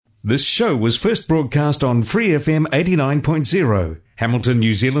This show was first broadcast on Free FM 89.0, Hamilton,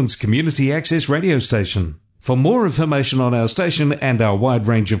 New Zealand's community access radio station. For more information on our station and our wide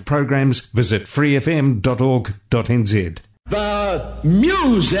range of programs, visit freefm.org.nz. The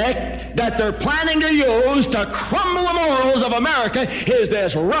music that they're planning to use to crumble the morals of America is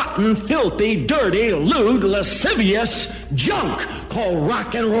this rotten, filthy, dirty, lewd, lascivious junk called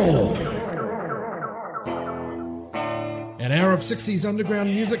rock and roll. An hour of 60s underground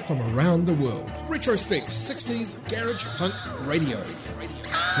music from around the world. Retrospect 60s Garage Punk Radio.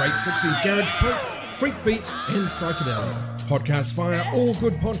 Great 60s Garage Punk, Freakbeat and Psychedelia. Podcast via all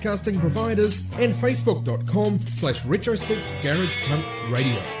good podcasting providers and facebook.com/Retrospect Garage Punk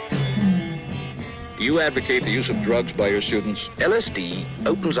Radio. You advocate the use of drugs by your students? LSD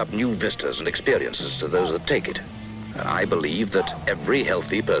opens up new vistas and experiences to those that take it. And I believe that every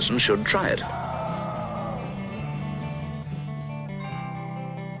healthy person should try it.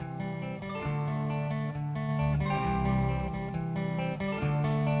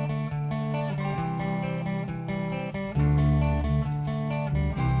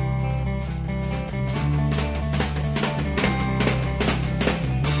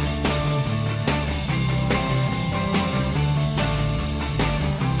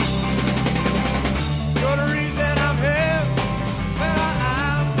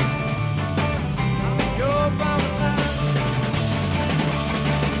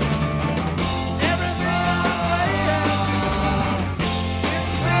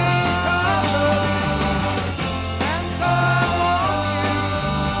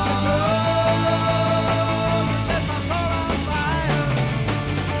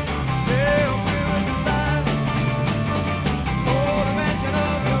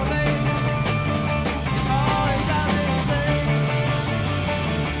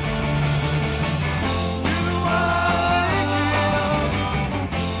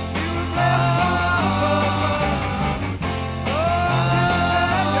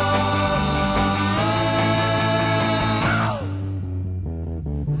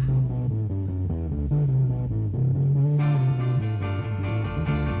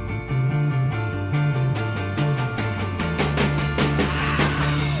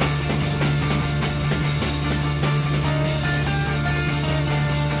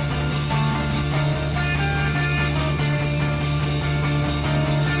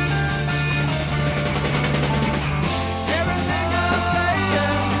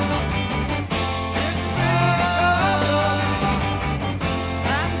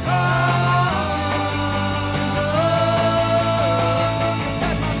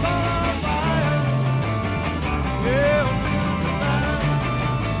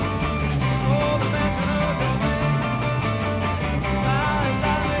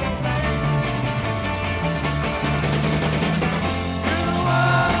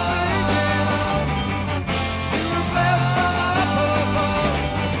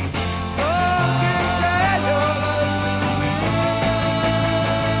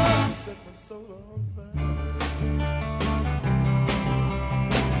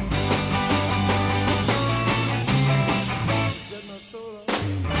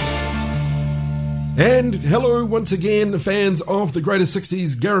 And hello once again, fans of the greatest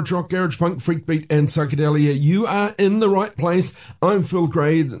 60s garage rock, garage punk, freakbeat and psychedelia. You are in the right place. I'm Phil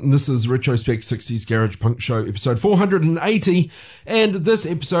Gray, and this is Retrospect 60s Garage Punk Show, episode 480. And this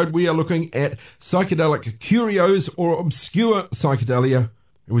episode we are looking at psychedelic curios or obscure psychedelia.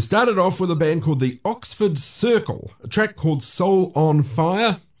 We started off with a band called the Oxford Circle, a track called Soul on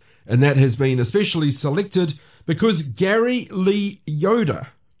Fire. And that has been especially selected because Gary Lee Yoder,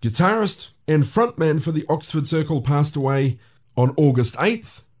 guitarist and frontman for the Oxford Circle, passed away on August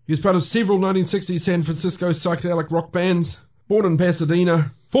 8th. He was part of several 1960s San Francisco psychedelic rock bands. Born in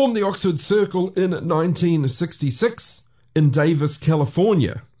Pasadena, formed the Oxford Circle in 1966 in Davis,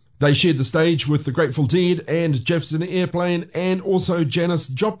 California. They shared the stage with the Grateful Dead and Jefferson Airplane and also Janis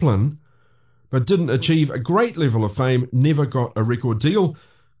Joplin, but didn't achieve a great level of fame, never got a record deal,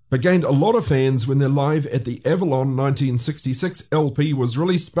 but gained a lot of fans when their Live at the Avalon 1966 LP was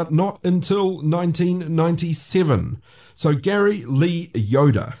released, but not until 1997. So Gary Lee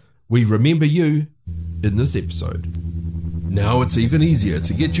Yoder, we remember you in this episode. Now it's even easier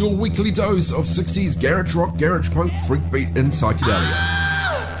to get your weekly dose of 60s garage rock, garage punk, freakbeat and psychedelia.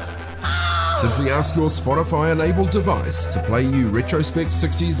 Simply ask your Spotify-enabled device to play you Retrospect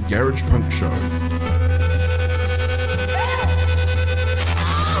 60s Garage Punk Show.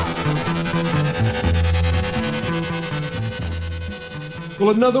 Well,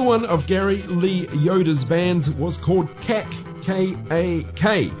 another one of Gary Lee Yoder's bands was called KAK,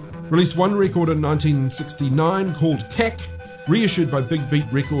 K-A-K. Released one record in 1969 called KAK, reissued by Big Beat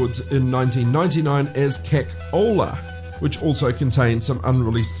Records in 1999 as Cack-Ola, which also contained some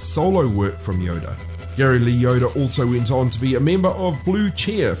unreleased solo work from Yoda. Gary Lee Yoda also went on to be a member of Blue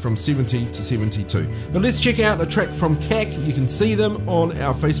Cheer from 70 to 72. But let's check out a track from Cack. You can see them on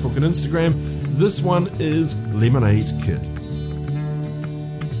our Facebook and Instagram. This one is Lemonade Kid.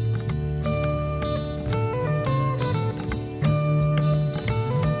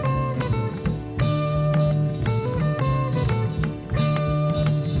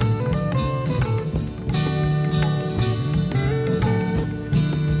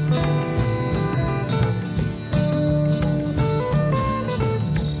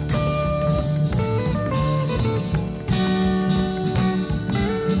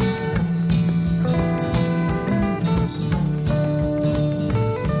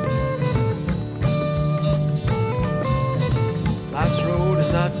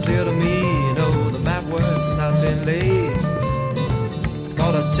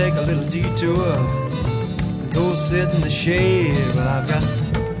 Take a little detour and go sit in the shade, but I've got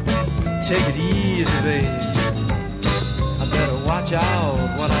to take it easy, babe. I better watch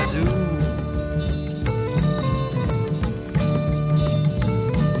out what I do.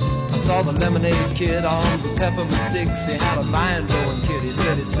 I saw the Lemonade Kid on the peppermint sticks. He had a mind-blowing kid. He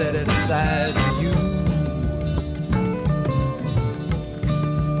said he'd set it aside for you.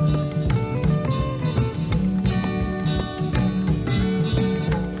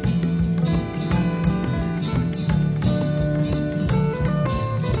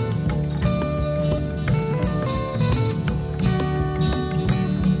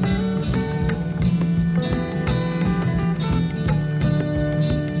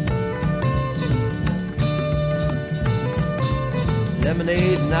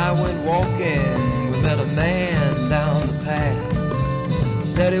 Lemonade and I went walking. We met a man down the path.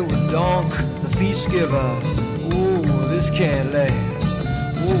 Said it was Donk, the feast giver. Oh, this can't last.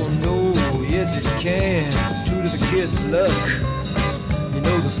 Oh no, yes it can. True to the kid's luck. You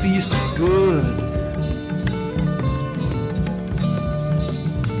know the feast was good.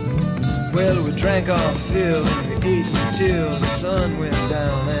 Well, we drank our fill and we ate until the sun went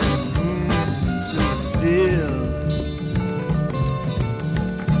down and the moon stood still.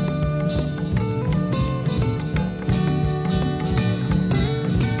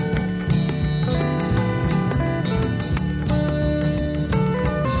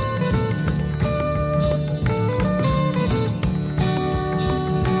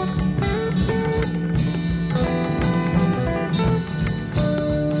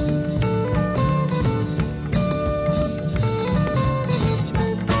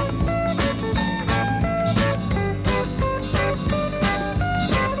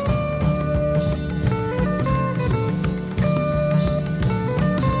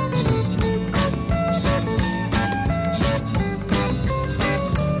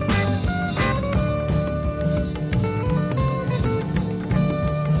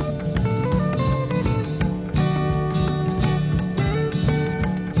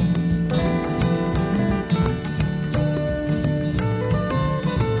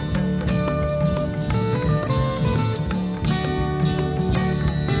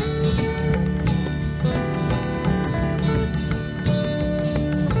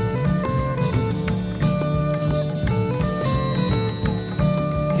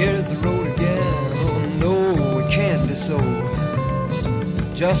 Here's the road again, oh no, it can't be so.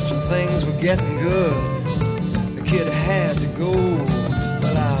 Just when things were getting good, the kid had to go.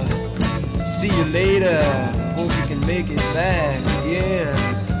 Well, I'll see you later, hope you can make it back again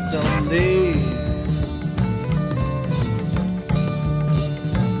someday.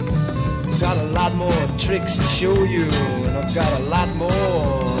 I've got a lot more tricks to show you, and I've got a lot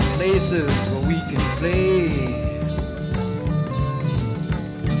more places where we can play.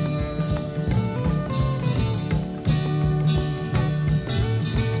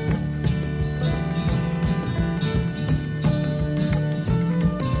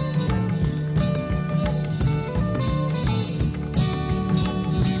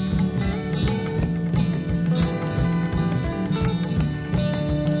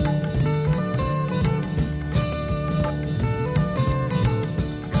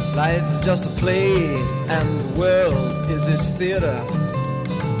 Life is just a play, and the world is its theater.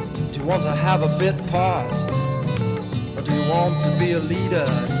 Do you want to have a bit part, or do you want to be a leader?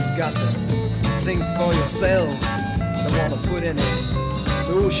 You've got to think for yourself. Don't want to put any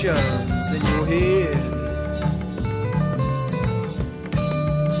notions in your head.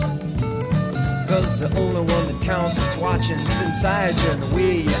 Cause the only one that counts is watching's inside you, and the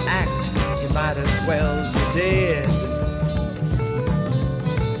way you act, you might as well be dead.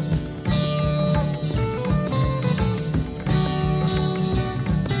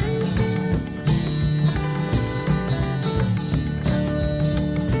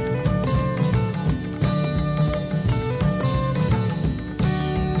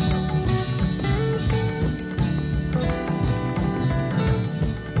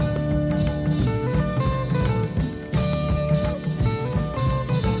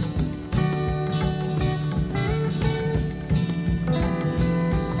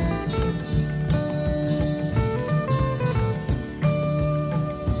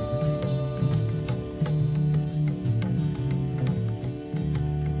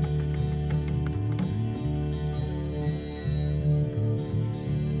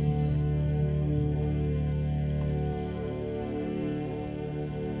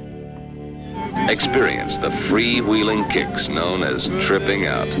 Experience the freewheeling kicks known as tripping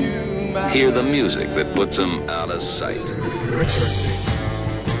out. Hear the music that puts them out of sight.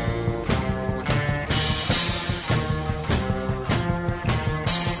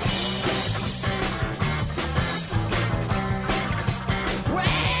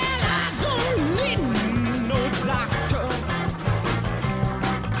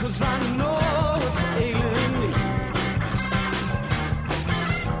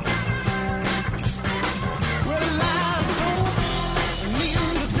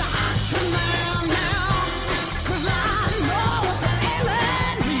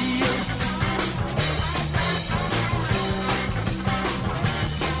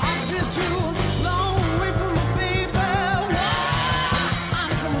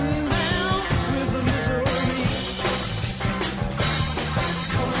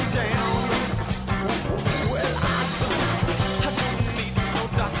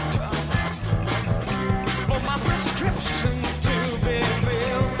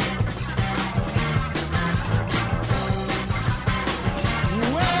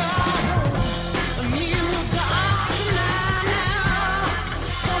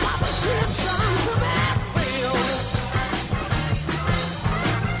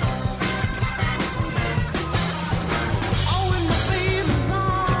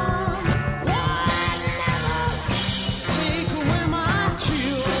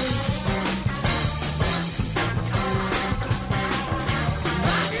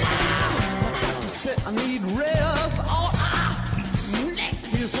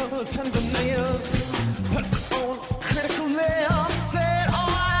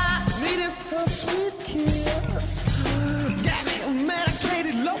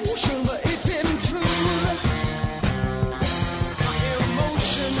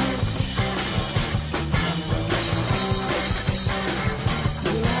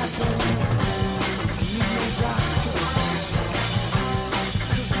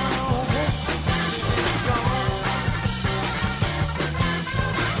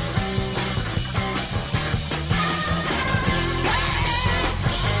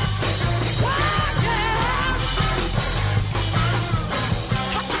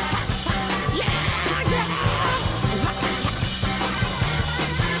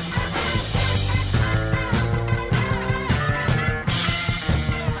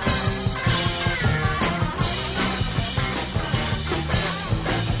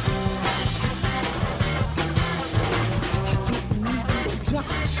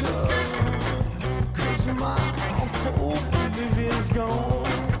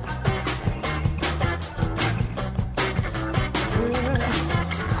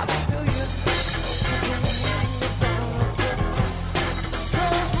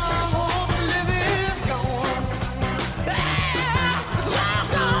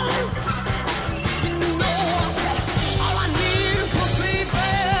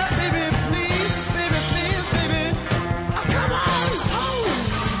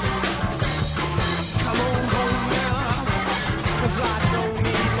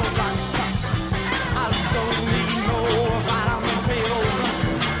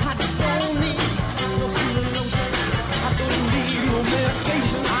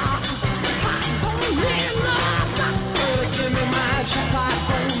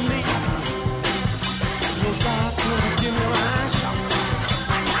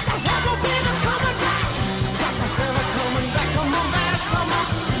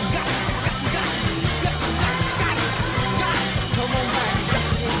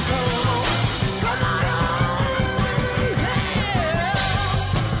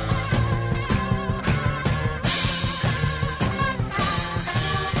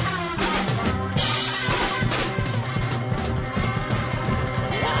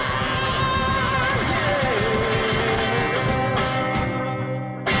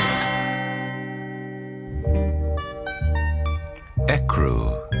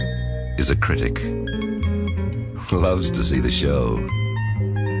 Is a critic. Loves to see the show.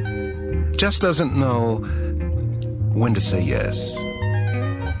 Just doesn't know when to say yes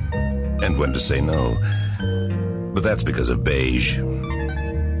and when to say no. But that's because of Beige.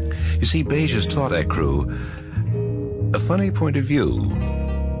 You see, Beige has taught Ecru a funny point of view.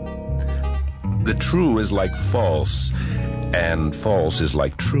 The true is like false, and false is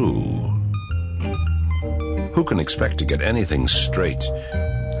like true. Who can expect to get anything straight?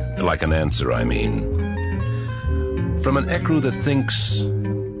 Like an answer, I mean. From an Ecru that thinks,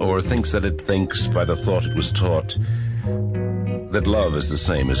 or thinks that it thinks by the thought it was taught, that love is the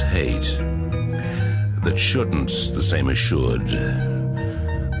same as hate, that shouldn't's the same as should,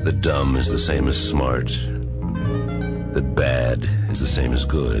 that dumb is the same as smart, that bad is the same as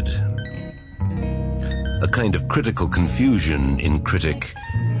good. A kind of critical confusion in critic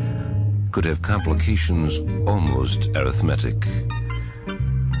could have complications almost arithmetic.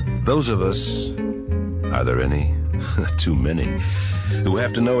 Those of us, are there any? Too many, who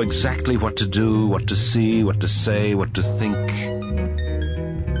have to know exactly what to do, what to see, what to say, what to think.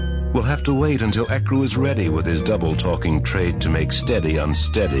 We'll have to wait until Ecru is ready with his double-talking trade to make steady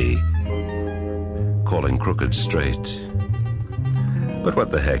unsteady, calling crooked straight. But what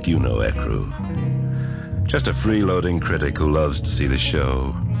the heck, you know Ecru. Just a freeloading critic who loves to see the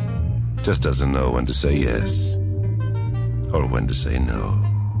show, just doesn't know when to say yes or when to say no.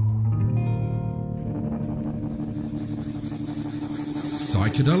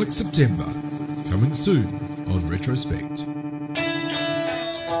 Psychedelic September, coming soon on Retrospect.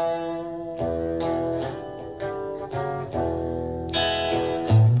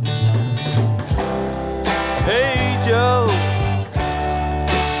 Hey Joe,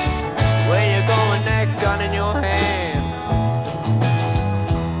 where you going, that gun in your hand?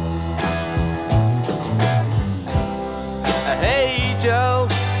 Hey Joe,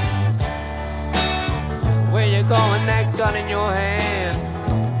 where you going, that gun in your hand?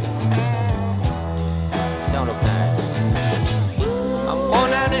 Don't look nice. I'm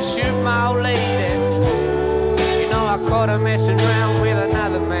going down to shoot my old lady. You know I caught her messing around with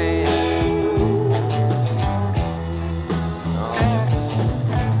another man.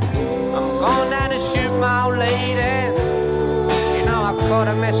 To shoot my old lady. You know I caught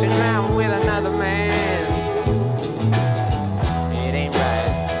her messing around with another man. It ain't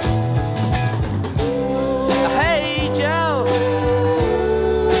right. Hey Joe,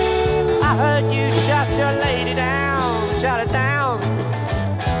 I heard you shot your lady down. Shot her down.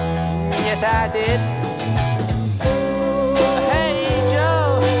 Yes I did. Hey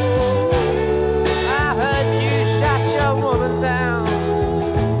Joe, I heard you shot your woman down.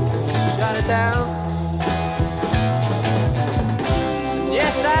 Shot her down.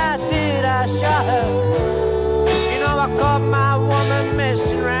 Yes, I did, I shot her. You know I caught my woman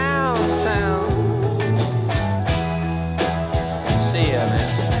messing around town. See her,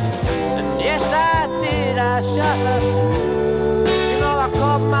 man. And yes, I did, I shot her. You know I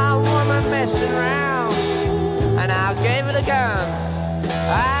caught my woman messing around. And I gave her the gun.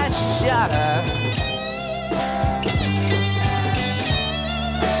 I shot her.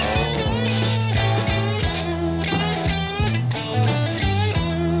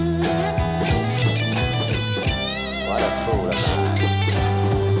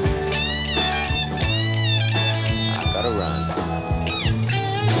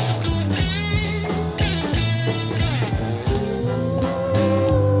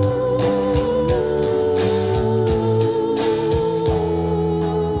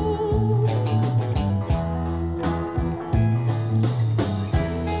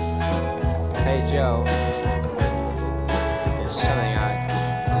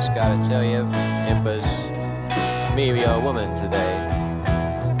 Tell you, Empress, me or your woman today.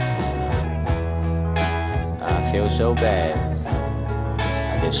 I feel so bad.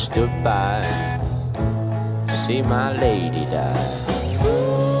 I just stood by, see my lady die.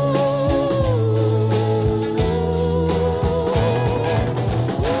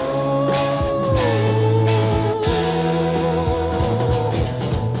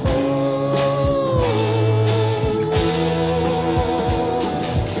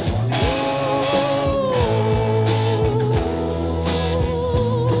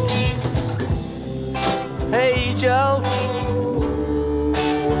 Joe,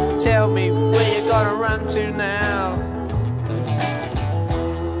 tell me where you're gonna run to now.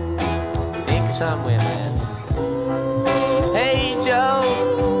 Think of somewhere, man. Hey Joe,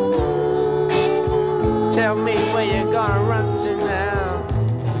 tell me where you're gonna run to now.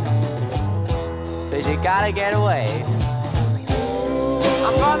 'Cause you gotta get away.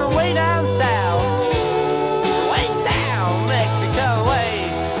 I'm gonna way down south, way down Mexico way.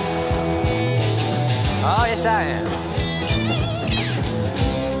 Oh, yes, I am.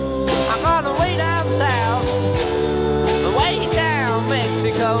 I'm on the way down south, way down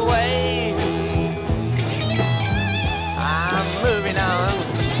Mexico way. I'm moving on,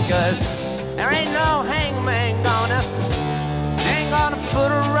 'cause there ain't no hangman ain't gonna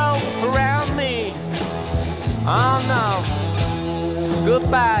put a rope around me. Oh, no.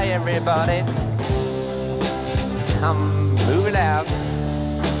 Goodbye, everybody. I'm moving out,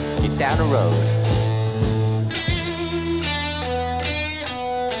 get down the road.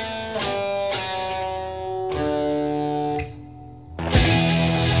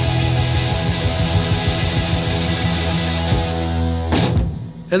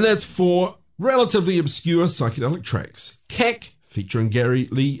 And that's four relatively obscure psychedelic tracks. CAC featuring Gary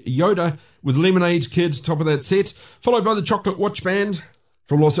Lee Yoder with Lemonade Kid, top of that set, followed by the Chocolate Watch Band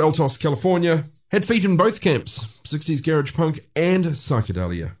from Los Altos, California. Had feet in both camps, 60s garage punk and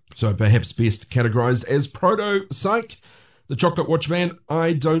psychedelia. So perhaps best categorized as proto-psych. The Chocolate Watch Band,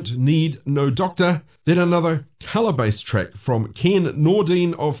 I Don't Need No Doctor. Then another colour-based track from Ken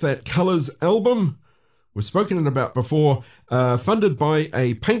Nordine off that Colours album. We've spoken about before, funded by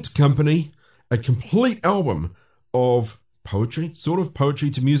a paint company, a complete album of poetry, sort of poetry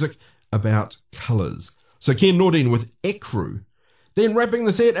to music about colours. So Ken Nordine with Ecru. Then wrapping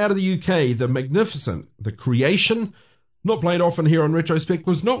the set out of the UK, the magnificent The Creation, not played often here on Retrospect,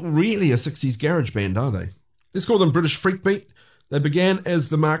 was not really a 60s garage band, are they? Let's call them British Freakbeat. They began as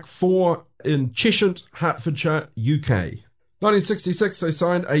the Mark IV in Cheshire, Hertfordshire, UK. 1966, they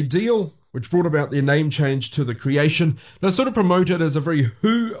signed a deal which brought about their name change to The Creation. They're sort of promoted as a very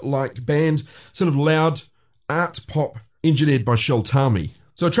Who-like band, sort of loud art pop engineered by Shel Talmy.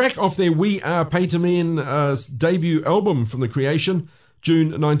 So a track off their We Are Patermen debut album from The Creation, June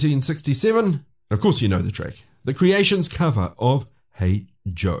 1967. Of course you know the track. The Creation's cover of Hey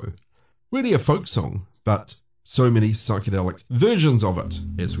Joe. Really a folk song, but so many psychedelic versions of it,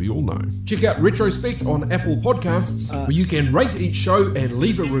 as we all know. Check out Retrospect on Apple Podcasts, where you can rate each show and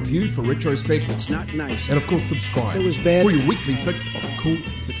leave a review for Retrospect. It's not nice. And of course subscribe. It was bad. For your weekly fix of cool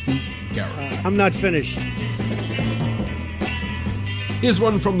 60s garage. I'm not finished. Here's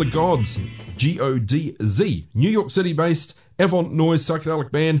one from the Gods, G-O-D-Z, New York City-based avant noise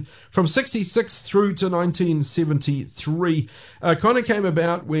psychedelic band from 66 through to 1973. Kind of came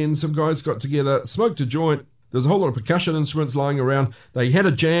about when some guys got together, smoked a joint. There's a whole lot of percussion instruments lying around. They had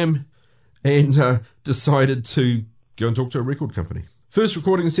a jam and decided to go and talk to a record company. First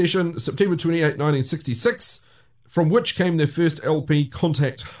recording session, September 28, 1966, from which came their first LP,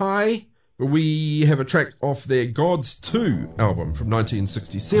 Contact High. We have a track off their Gods 2 album from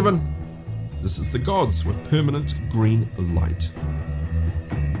 1967. This is the Gods with Permanent Green Light.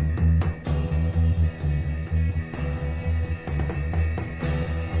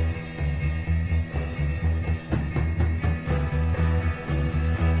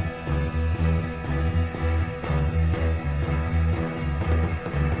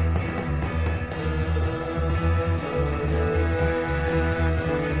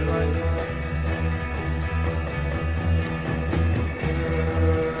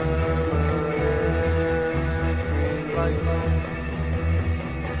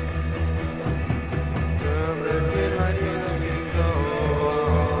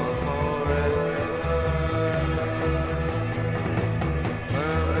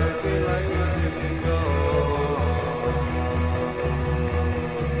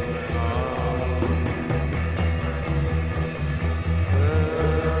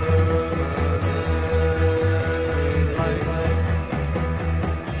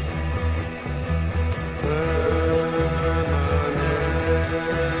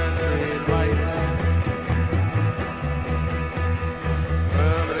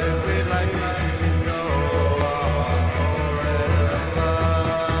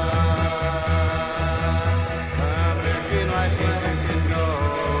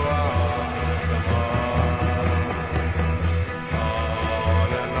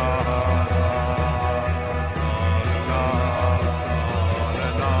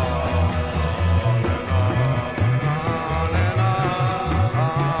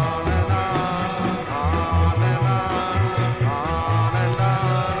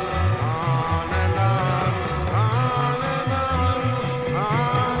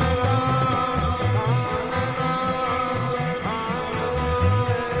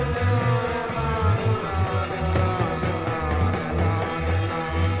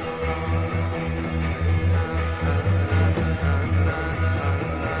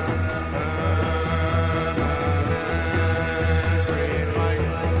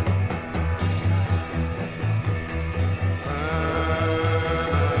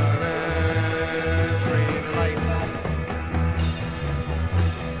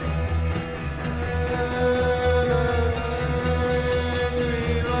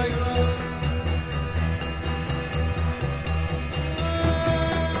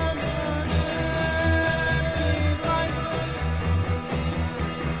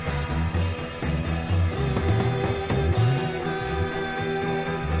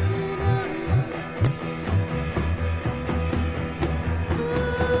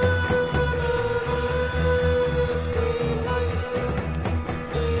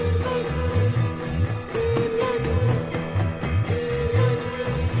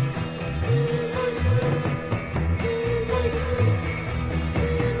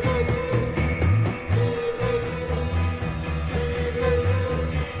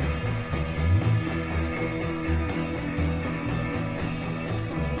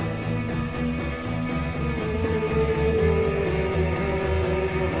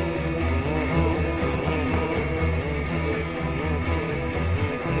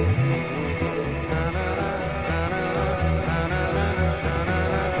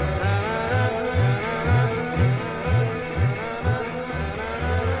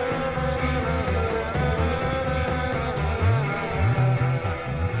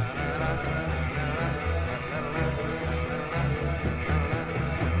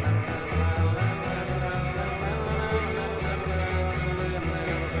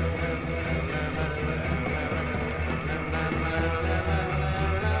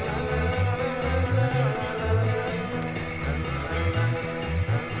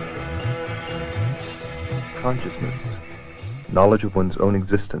 consciousness, knowledge of one's own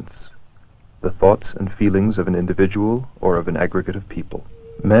existence, the thoughts and feelings of an individual or of an aggregate of people.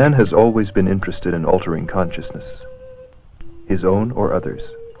 Man has always been interested in altering consciousness, his own or others.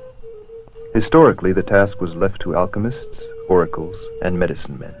 Historically, the task was left to alchemists, oracles, and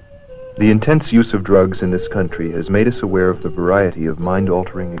medicine men. The intense use of drugs in this country has made us aware of the variety of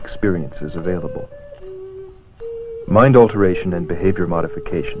mind-altering experiences available. Mind alteration and behavior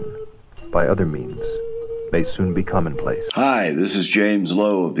modification, by other means, may soon be commonplace. Hi, this is James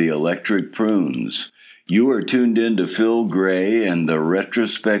Lowe of the Electric Prunes. You are tuned in to Phil Gray and the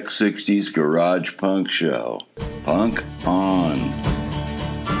Retrospect 60s Garage Punk Show. Punk on.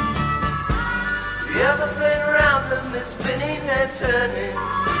 Everything around them is spinning and turning,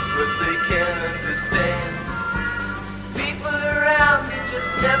 but they can't understand. People around me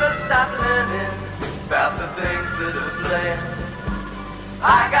just never stop learning about the things that are planned.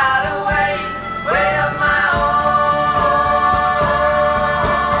 I got a way of my own.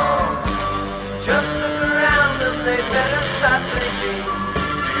 Just look around them, they better stop thinking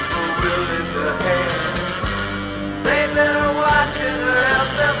people will lend a hand. They better watch it or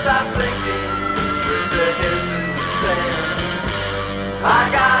else they'll start sinking with their heads in the sand. I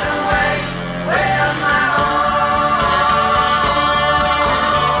got a way of my own.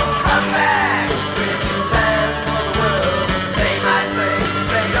 Come back when you time for the world. They might think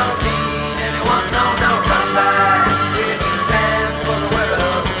they don't need anyone, no, come back when you time for the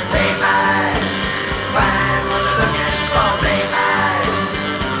world. They might find what they're looking for. They might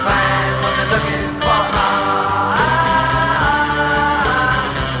find what they're looking for.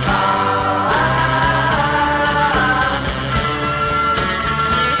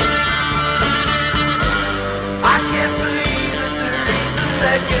 I can't believe that the reason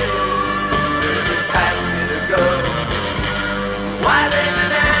they're giving to entice me to go. Why they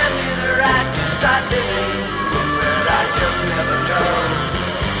deny me the right to start living, but I just never know.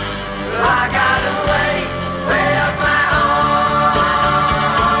 I got a way of my own.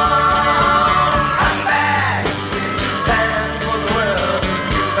 Come back when you time for the world.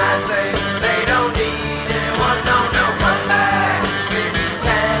 You might think they don't need anyone, no, come back when you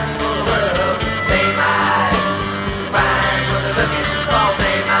time for the world. They might find what they're looking for,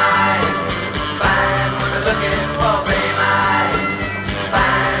 they might find what they're looking for, they might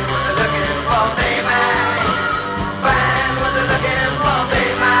find what they're looking for, they might find what they're looking for,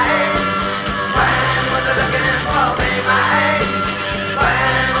 they might find what they're looking for, they might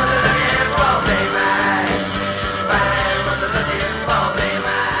find what they're looking for, they might find what they're looking for, they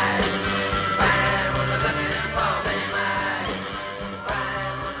might find what they're looking for, they might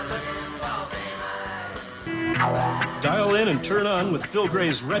find what they're looking for, they might. Dial in and turn on with Phil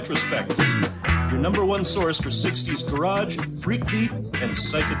Gray's Retrospect, your number one source for 60s garage, freak beat, and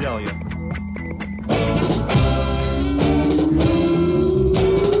psychedelia.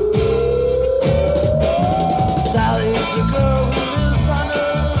 Sally's a girl who lives on the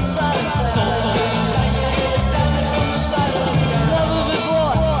side of town. Never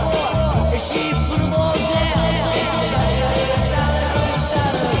before has she put them all down.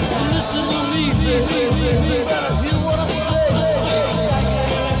 Listen to me, baby, you better hear what I say.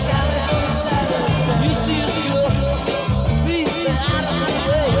 You see us girl, please stay out of my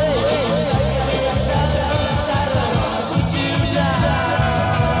way.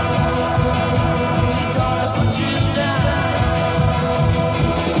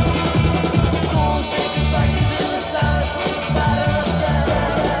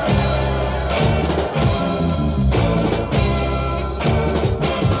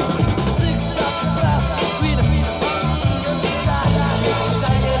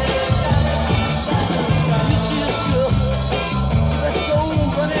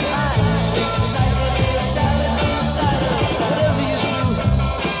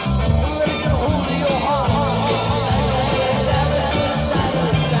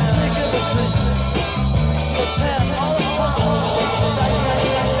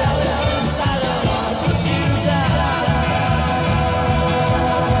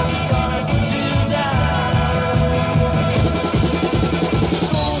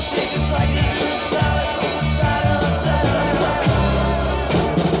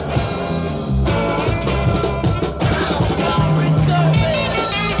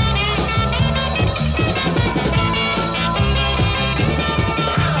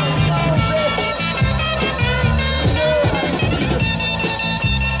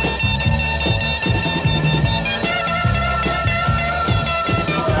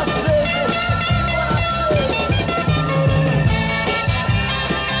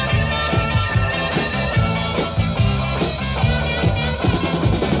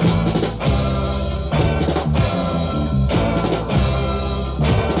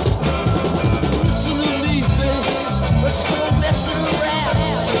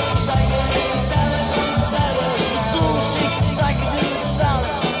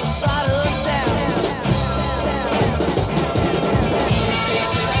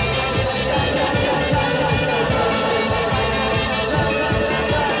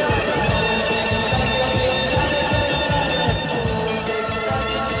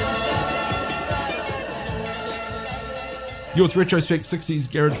 You're with Retrospect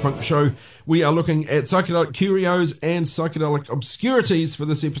 60s Garage Punk Show. We are looking at psychedelic curios and psychedelic obscurities for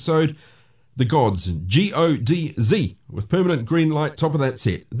this episode. The Gods, G-O-D-Z, with Permanent Green Light, top of that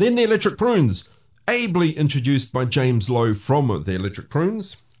set. Then the Electric Prunes, ably introduced by James Lowe from the Electric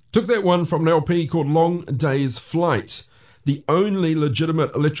Prunes. Took that one from an LP called Long Day's Flight, the only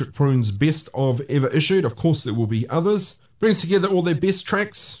legitimate Electric Prunes best of ever issued. Of course, there will be others. Brings together all their best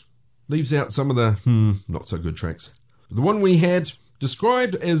tracks, leaves out some of the not so good tracks. The one we had,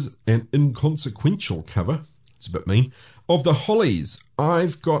 described as an inconsequential cover, it's a bit mean, of the Hollies,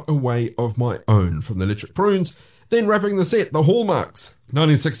 I've Got a Way of My Own from the Electric Prunes. Then wrapping the set, the Hallmarks,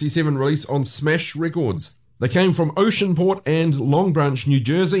 1967 release on Smash Records. They came from Oceanport and Long Branch, New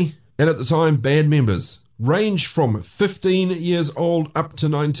Jersey, and at the time, band members. Ranged from 15 years old up to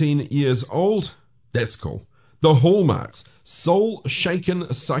 19 years old. That's cool. The Hallmarks, Soul Shaken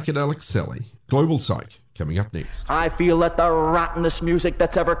Psychedelic Sally, Global Psych, coming up next. I feel that the rottenest music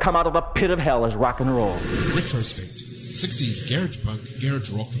that's ever come out of the pit of hell is rock and roll. Retrospect, 60s garage punk,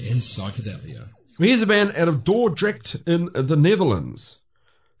 garage rock and psychedelia. Here's a band out of Dordrecht in the Netherlands.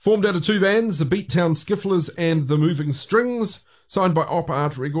 Formed out of two bands, the Beattown Skifflers and the Moving Strings, signed by Op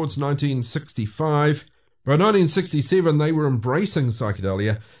Art Records 1965. By 1967, they were embracing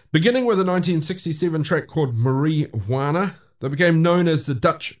psychedelia, beginning with a 1967 track called Marijuana. They became known as the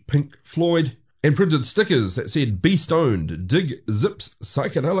Dutch Pink Floyd and printed stickers that said, "Be stoned, dig Zips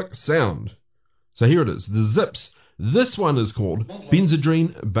psychedelic sound." So here it is, the Zips. This one is called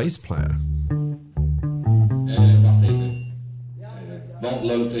Benzedrine Bass Player. Wacht even.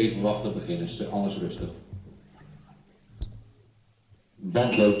 Bandlood even wachten beginnen, is alles rustig.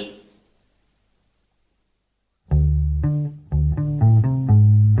 Bandlood.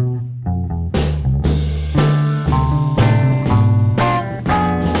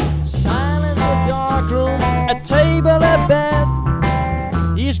 Silence, a dark room, a table, a bed.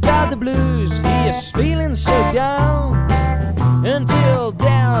 He's got the blues, he is feeling so down. Until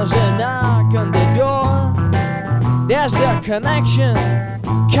there's a knock on the door. There's the connection,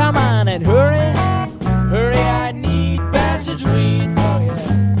 come on and hurry. Hurry, I need Benzedrine. Oh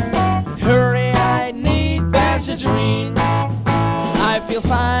yeah. Hurry, I need Benzedrine. I feel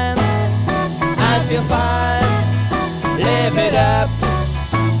fine, I feel fine. Live it up,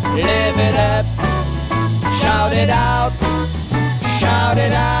 live it up. Shout it out, shout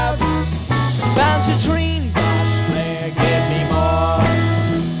it out. Benzedrine bass player, give me more,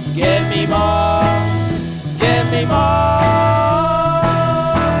 give me more, give me more.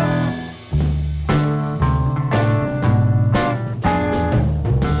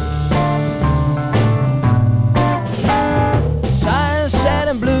 Sunset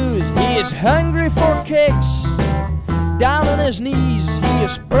and blues, he is hungry for kicks. Down on his knees, he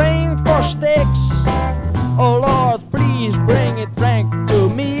is praying for sticks. Oh Lord, please bring it back to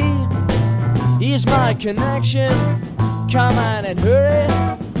me. He's my connection, come on and hurry.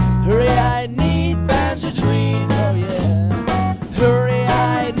 Hurry, I need Benzedrine, oh yeah. Hurry,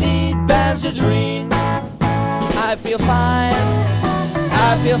 I need Benzedrine. I feel fine,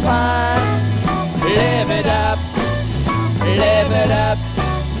 I feel fine. Live it up, live it up.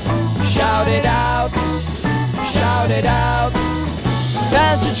 Shout it out, shout it out.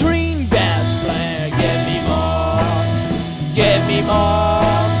 Benzedrine bass player, give me more, give me more,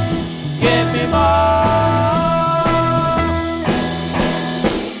 give me more.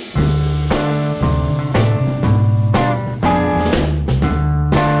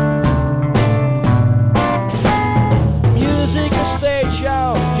 Music and stage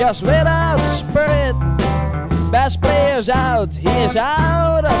show, just without spirit. Bass player's out, he is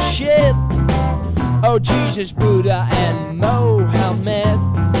out of shit. Oh Jesus, Buddha and Mohammed,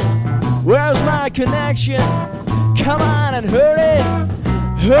 where's my connection? Come on and hurry.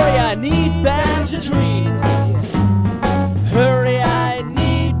 Hurry, I need Benzedrine. Hurry, I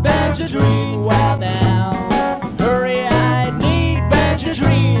need Benzedrine. Well now, hurry, I need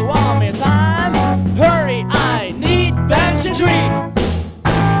Benzedrine. One more time. Hurry, I need Benzedrine.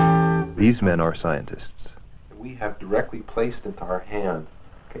 These men are scientists. We have directly placed into our hands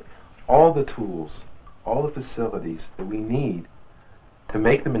all the tools, all the facilities that we need to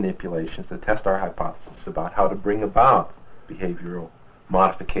make the manipulations to test our hypothesis about how to bring about behavioral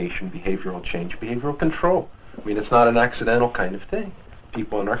modification, behavioral change, behavioral control. I mean, it's not an accidental kind of thing.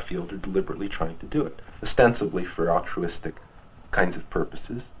 People in our field are deliberately trying to do it, ostensibly for altruistic kinds of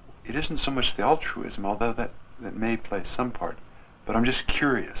purposes. It isn't so much the altruism, although that may play some part, but I'm just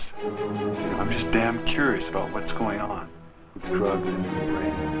curious. I'm just damn curious about what's going on with drugs in the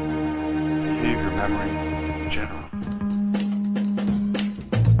brain, behavior, memory in general.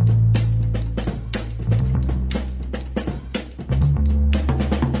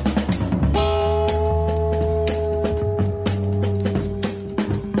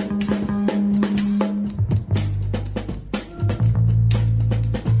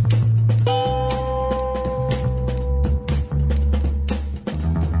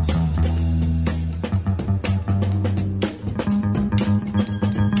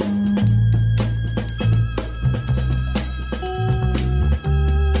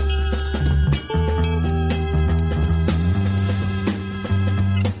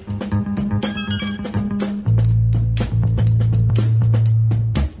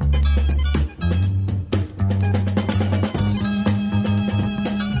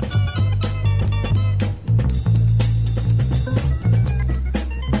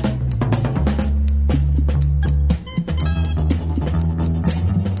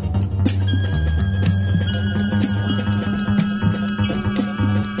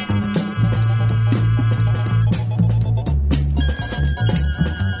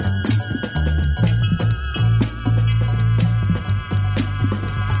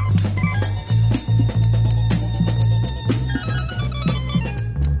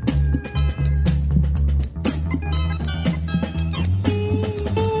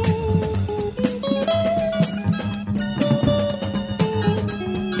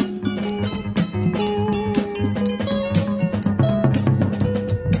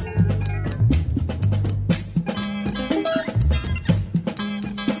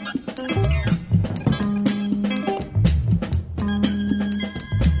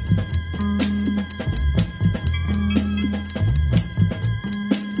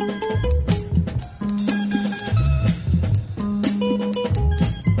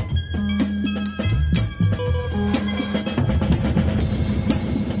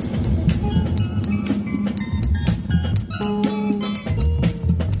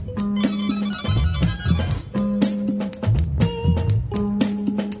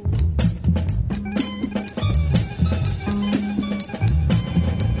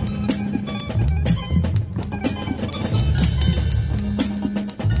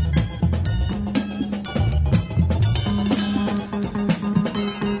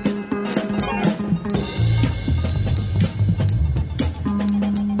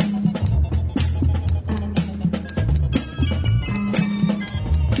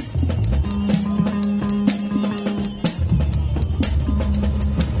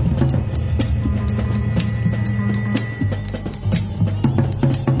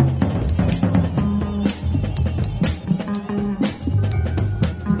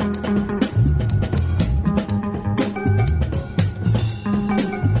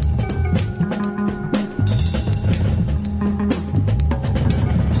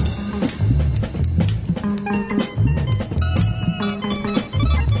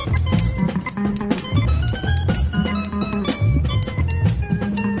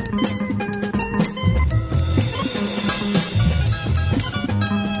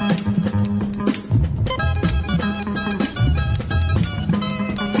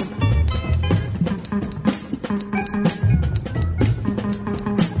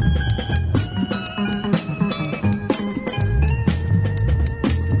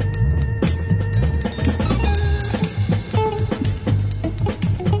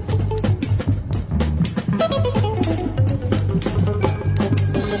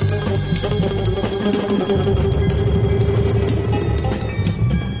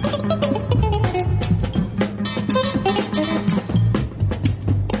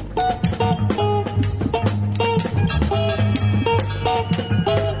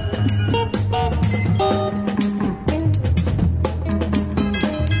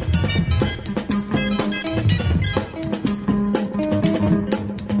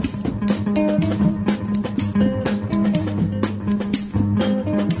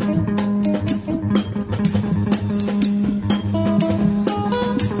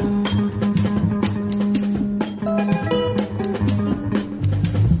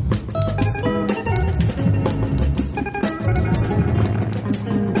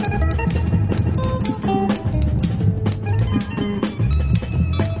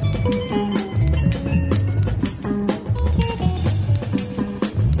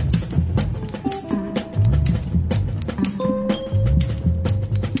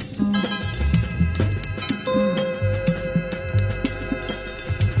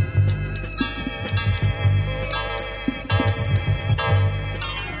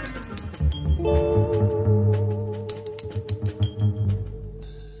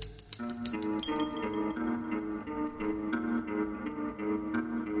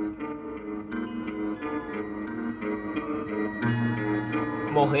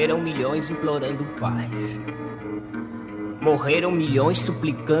 Morreram milhões implorando paz. Morreram milhões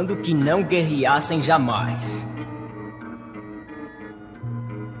suplicando que não guerreassem jamais.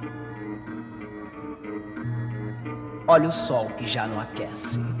 Olha o sol que já não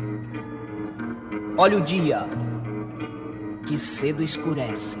aquece. Olha o dia que cedo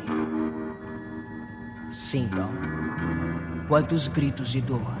escurece. Sintam quantos gritos de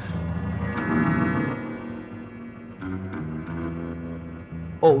dor.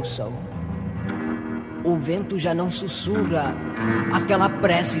 Ouçam, o vento já não sussurra aquela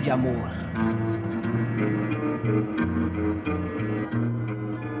prece de amor.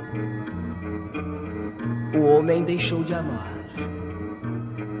 O homem deixou de amar,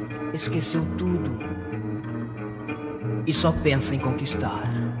 esqueceu tudo e só pensa em conquistar.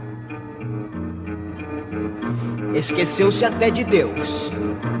 Esqueceu-se até de Deus.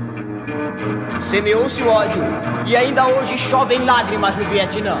 Semeou-se o ódio e ainda hoje chovem lágrimas no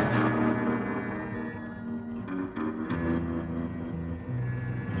Vietnã.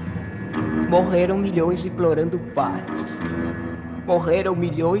 Morreram milhões implorando paz. Morreram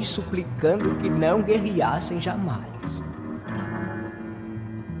milhões suplicando que não guerreassem jamais.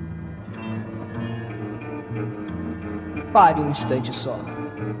 Pare um instante só.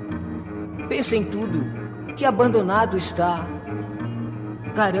 Pense em tudo que abandonado está.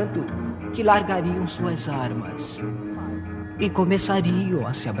 Garanto que largariam suas armas e começariam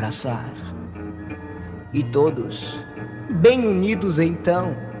a se abraçar. E todos, bem unidos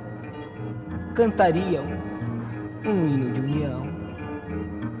então, cantariam um hino de união.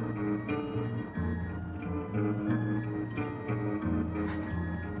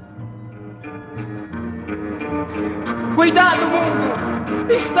 Cuidado,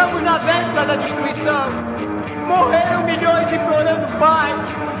 mundo! Estamos na véspera da destruição! Morreram milhões implorando paz!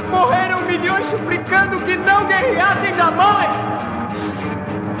 Morreram milhões suplicando que não guerreassem jamais!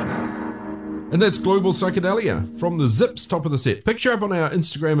 And that's Global Psychedelia from the Zips, top of the set. Picture up on our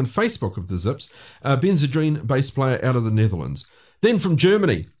Instagram and Facebook of the Zips. Ben Zadrien, bass player out of the Netherlands. Then from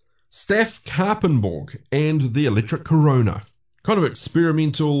Germany, Staff Karpenborg and the Electric Corona. Kind of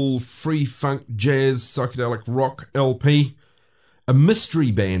experimental, free funk, jazz, psychedelic rock LP. A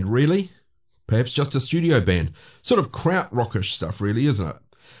mystery band, really. Perhaps just a studio band. Sort of krautrockish stuff, really, isn't it?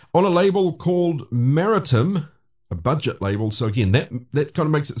 On a label called Maritim, a budget label. So again, that kind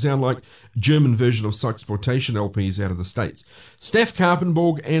of makes it sound like German version of Psychexploitation LPs out of the States. Staff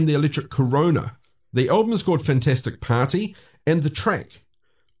Karpenborg and the Electric Corona. The album is called Fantastic Party, and the track,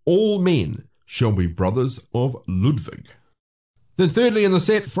 All Men Shall Be Brothers of Ludwig. Then thirdly in the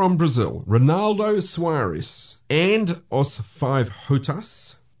set from Brazil, Ronaldo Soares and Os 5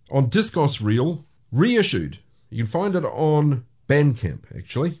 Hotas on Discos Reel, reissued. You can find it on Bandcamp,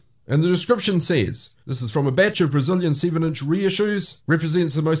 actually. And the description says, this is from a batch of Brazilian 7-inch reissues,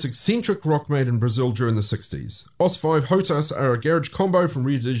 represents the most eccentric rock made in Brazil during the 60s. Os 5 Hotas are a garage combo from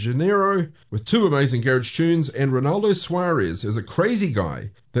Rio de Janeiro, with 2 amazing garage tunes, and Ronaldo Soares is a crazy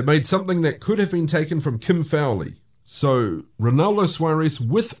guy that made something that could have been taken from Kim Fowley. So, Ronaldo Soares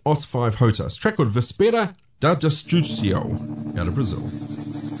with Os 5 Hotas, track called Vespera da Destrucio, out of Brazil.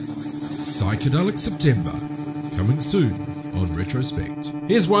 Psychedelic September, coming soon on Retrospect.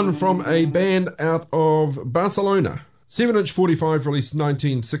 Here's one from a band out of Barcelona. 7-inch 45 released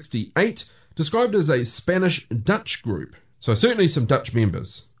 1968, described as a Spanish-Dutch group. So certainly some Dutch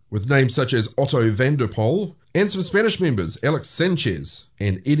members, with names such as Otto van der Pol, and some Spanish members, Alex Sanchez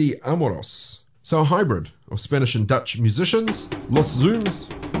and Eddie Amoros. So a hybrid of Spanish and Dutch musicians. Los Zooms,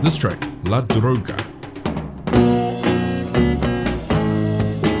 this track, La Droga.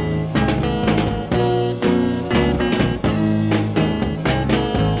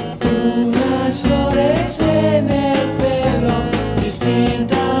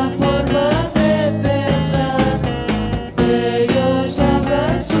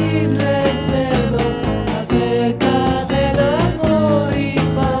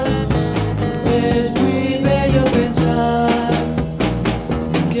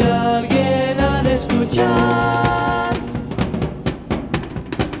 Que alguien ha descubierto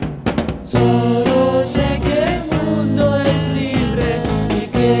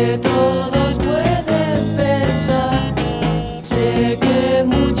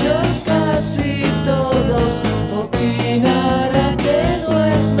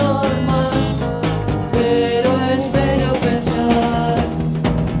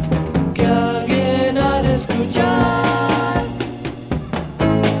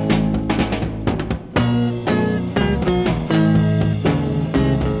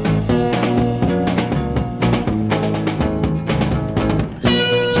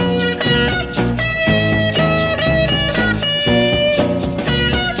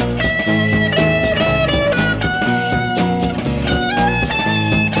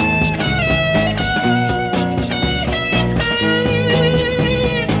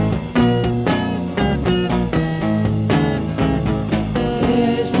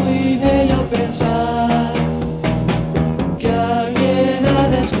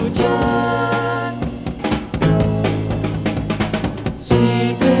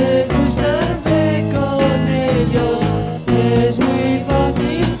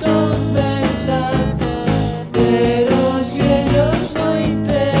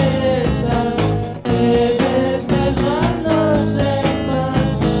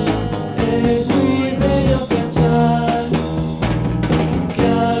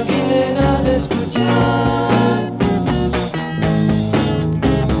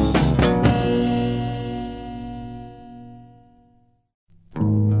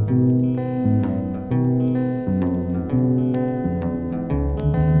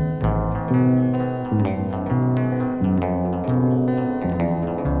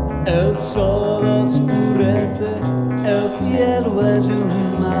es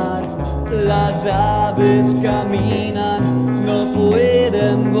un mar. Las aves caminan, no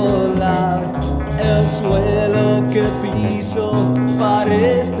pueden volar. El suelo que piso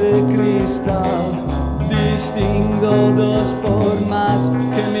parece cristal. Distingo dos formas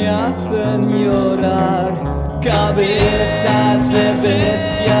que me hacen llorar. Cabezas de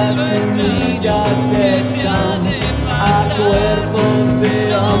bestias unidas están a cuerpos de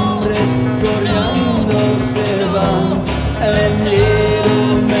hombres corriendo se van. El miedo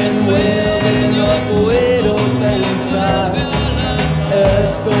me mueve, no puedo pensar.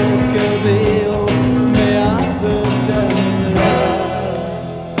 Esto que veo me hace temblar.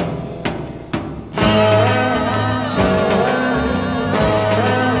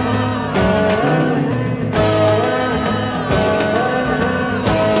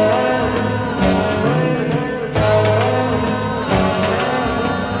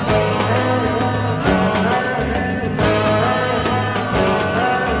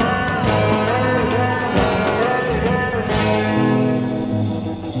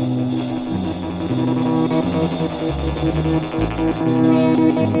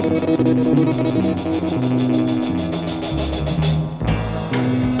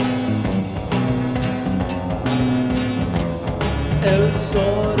 El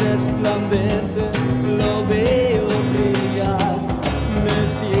sol resplandece, lo veo brillar, me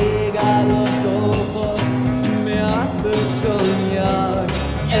ciega los ojos, me hace soñar.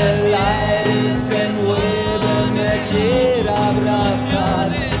 El aire se mueve, me quiere abrazar.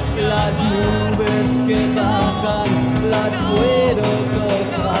 Las nubes que bajan, las puedo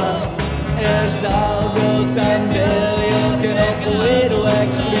tocar. Es algo tan bello que no puedo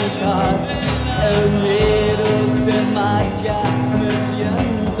explicar. El miedo se marcha, me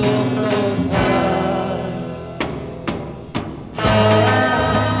siento flotar.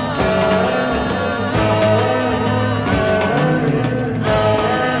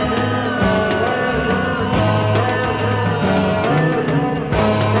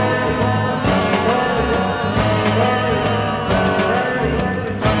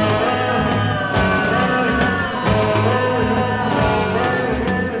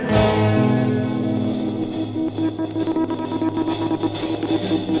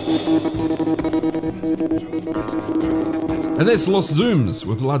 And that's Los Zooms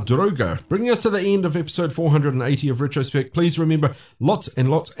with La Droga, bringing us to the end of episode 480 of Retrospect. Please remember, lots and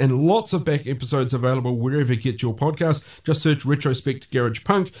lots and lots of back episodes available wherever you get your podcast. Just search Retrospect Garage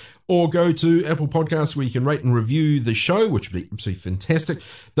Punk, or go to Apple Podcasts where you can rate and review the show, which would be absolutely fantastic.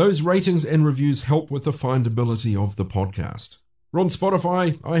 Those ratings and reviews help with the findability of the podcast. We're on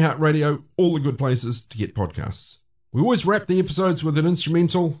Spotify, iHeartRadio, all the good places to get podcasts. We always wrap the episodes with an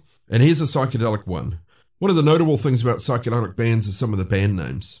instrumental, and here's a psychedelic one. One of the notable things about psychedelic bands is some of the band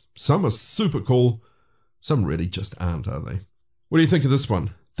names. Some are super cool, some really just aren't, are they? What do you think of this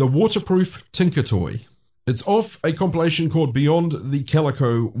one? The Waterproof Tinker Toy. It's off a compilation called Beyond the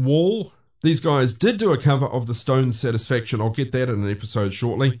Calico Wall. These guys did do a cover of the Stones' Satisfaction. I'll get that in an episode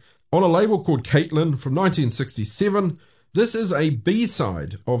shortly. On a label called Caitlin from 1967. This is a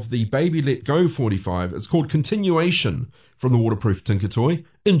B-side of the Baby Let Go 45. It's called Continuation from the Waterproof Tinker Toy.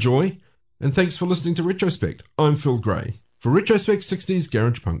 Enjoy. And thanks for listening to Retrospect. I'm Phil Gray for Retrospect 60s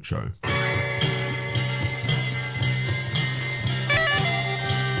Garage Punk Show.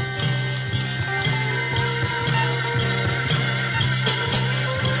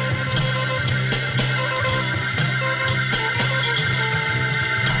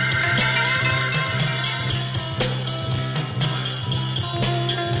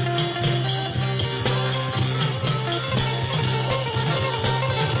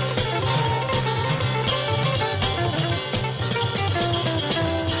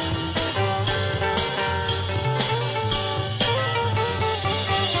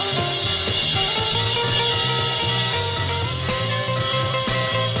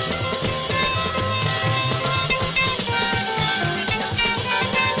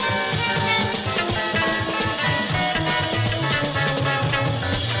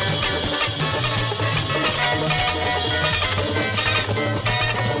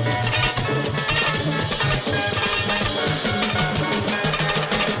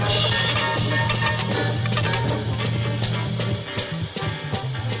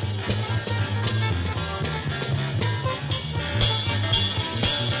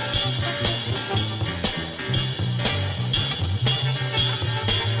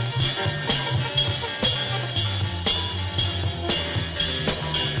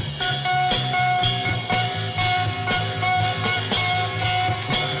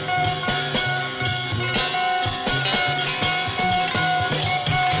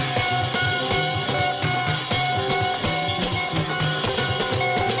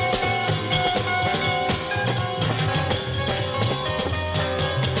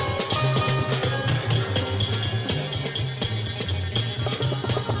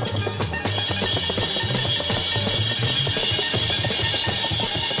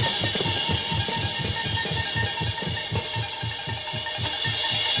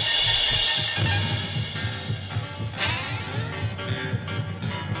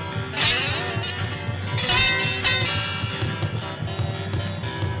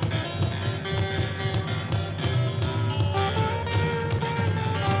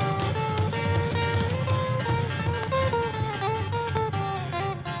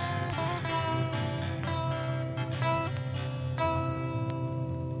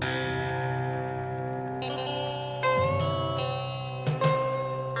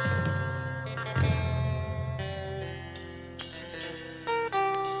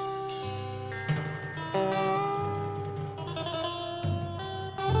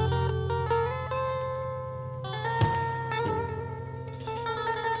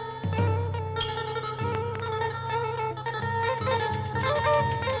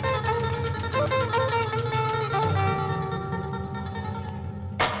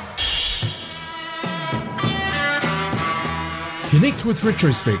 Connect with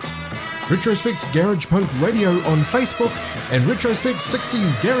Retrospect. Retrospect Garage Punk Radio on Facebook and Retrospect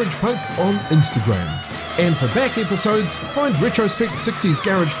 60s Garage Punk on Instagram. And for back episodes, find Retrospect 60s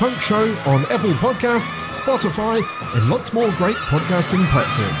Garage Punk Show on Apple Podcasts, Spotify, and lots more great podcasting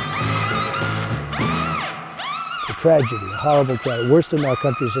platforms. A tragedy, a horrible tragedy, worst in our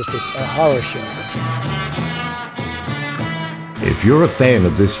country's history, a horror show. If you're a fan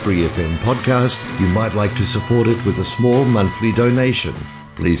of this Free FM podcast, you might like to support it with a small monthly donation.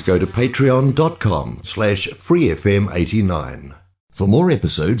 Please go to patreon.com/freefm89. For more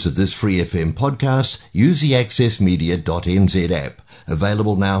episodes of this Free FM podcast, use the accessmedia.nz app,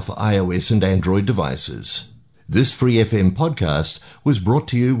 available now for iOS and Android devices. This Free FM podcast was brought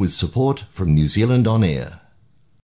to you with support from New Zealand On Air.